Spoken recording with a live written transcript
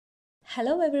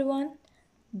Hello, everyone.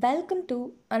 Welcome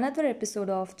to another episode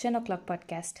of 10 o'clock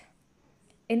podcast.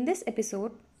 In this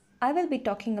episode, I will be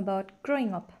talking about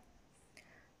growing up.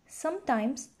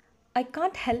 Sometimes I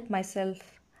can't help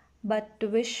myself but to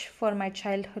wish for my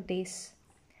childhood days.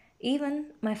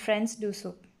 Even my friends do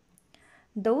so.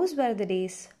 Those were the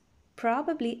days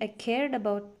probably I cared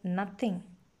about nothing.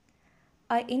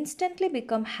 I instantly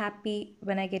become happy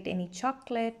when I get any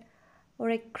chocolate,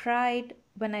 or I cried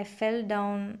when I fell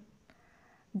down.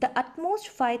 The utmost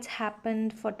fights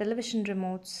happened for television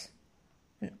remotes,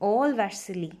 and all were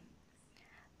silly.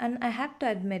 And I have to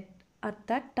admit, at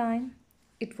that time,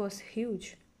 it was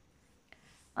huge.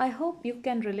 I hope you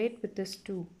can relate with this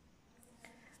too.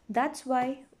 That's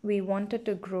why we wanted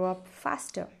to grow up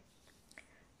faster.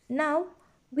 Now,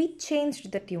 we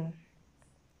changed the tune.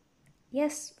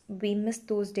 Yes, we missed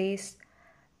those days,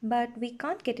 but we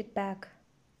can't get it back.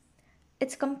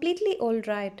 It's completely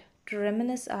alright to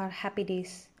reminisce our happy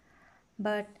days.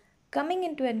 But coming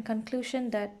into a conclusion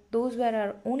that those were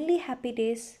our only happy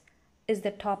days is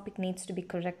the topic needs to be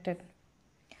corrected.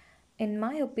 In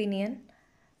my opinion,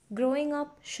 growing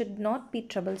up should not be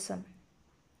troublesome.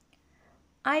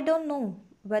 I don't know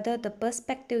whether the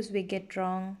perspectives we get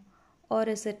wrong or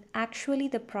is it actually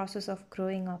the process of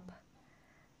growing up.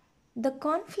 The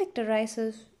conflict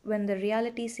arises when the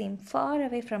reality seems far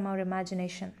away from our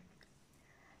imagination.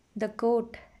 The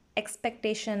quote,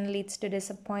 expectation leads to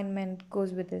disappointment,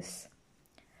 goes with this.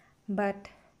 But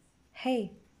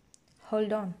hey,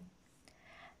 hold on.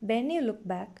 When you look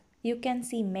back, you can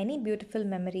see many beautiful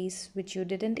memories which you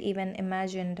didn't even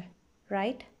imagine,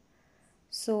 right?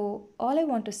 So, all I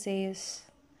want to say is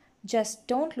just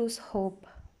don't lose hope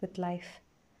with life.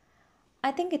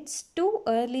 I think it's too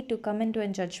early to come into a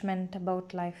judgment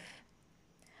about life.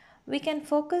 We can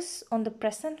focus on the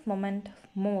present moment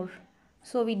more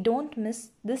so we don't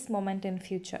miss this moment in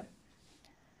future.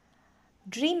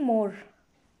 Dream more,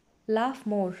 laugh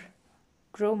more,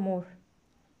 grow more.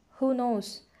 Who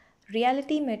knows?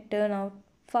 Reality may turn out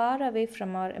far away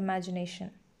from our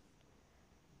imagination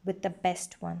with the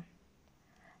best one.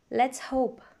 Let's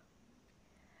hope.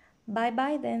 Bye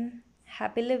bye then.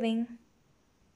 Happy living.